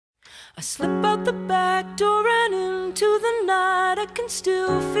I slip out the back door and into the night. I can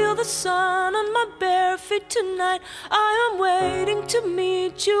still feel the sun on my bare feet tonight. I am waiting to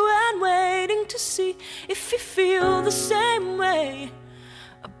meet you and waiting to see if you feel the same way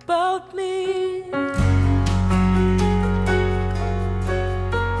about me.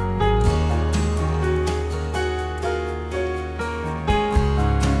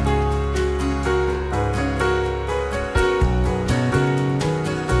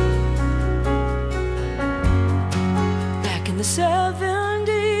 The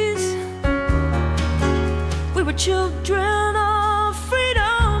 70s, we were children of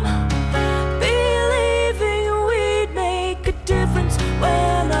freedom, believing we'd make a difference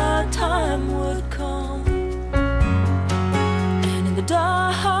when our time would come. And in the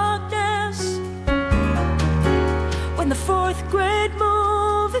darkness, when the fourth grade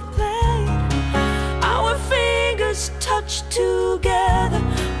movie played, our fingers touched together,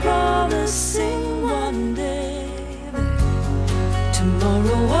 promising one day,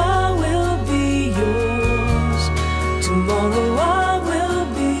 tomorrow I will be yours. Tomorrow I will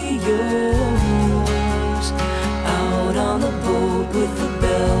be yours. Out on the boat with the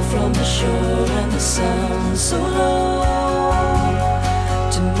bell from the shore and the sun so low.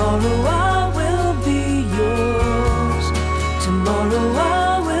 Tomorrow I will be yours. Tomorrow I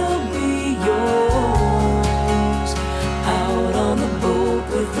will be yours. Out on the boat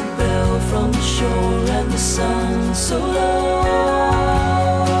with the bell from the shore and the sun so low.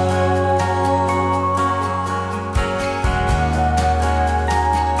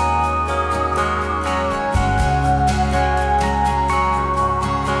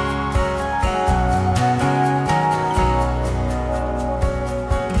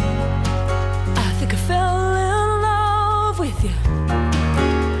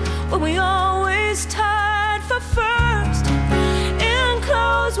 We always tied for first, in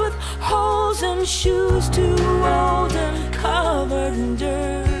clothes with holes and shoes too old and covered in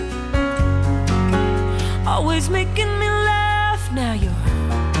dirt. Always making me laugh, now you're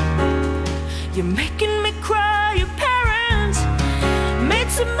making me cry. Your parents made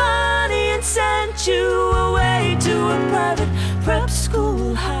some money and sent you away to a private prep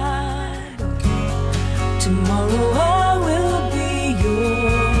school hide. Tomorrow I will be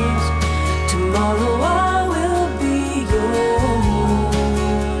yours. Tomorrow I will be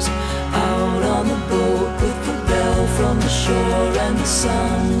yours. Out on the boat with the bell from the shore and the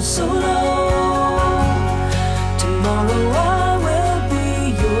sun so low. Tomorrow I will be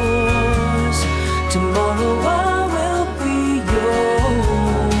yours. Tomorrow I will be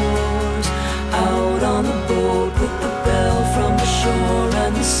yours. Out on the boat with the bell from the shore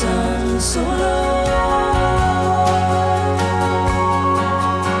and the sun so low.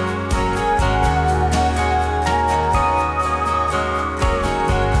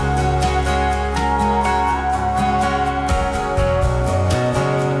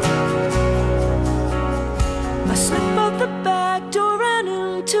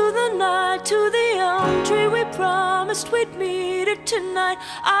 Promised we'd meet it tonight.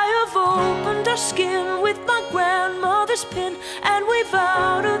 I have opened our skin with my grandmother's pin, and we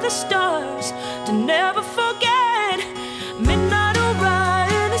vowed to the stars to never forget. Midnight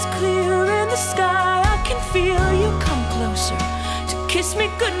Orion is clear in the sky. I can feel you come closer to kiss me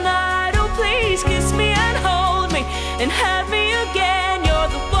goodnight. Oh, please kiss me and hold me and have me again. You're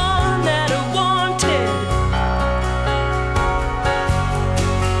the one that I wanted.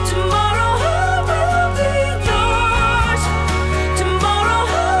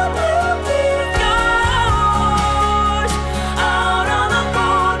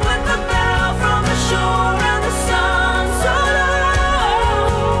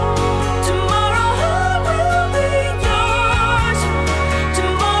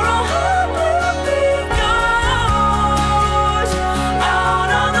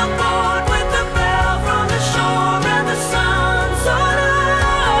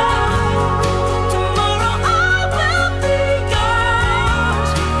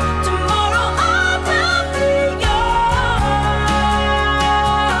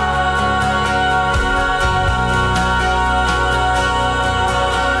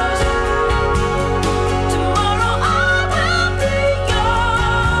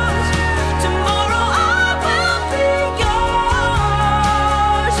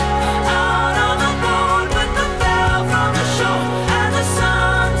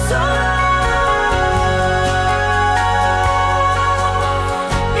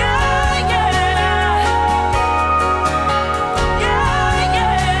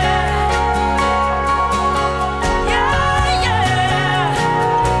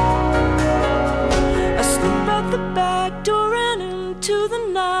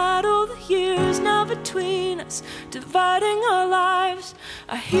 despite all the years now between us, dividing our lives.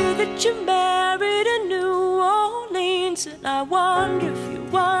 I hear that you're married in New Orleans, and I wonder if you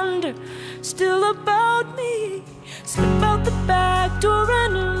wonder still about me. Slip out the back door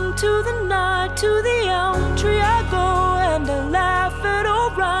and into the night, to the elm tree I go, and I laugh at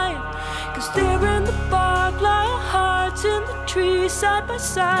Orion, 'cause there in the bark lie our hearts in the tree, side by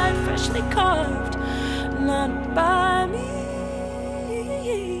side, freshly carved, not by me.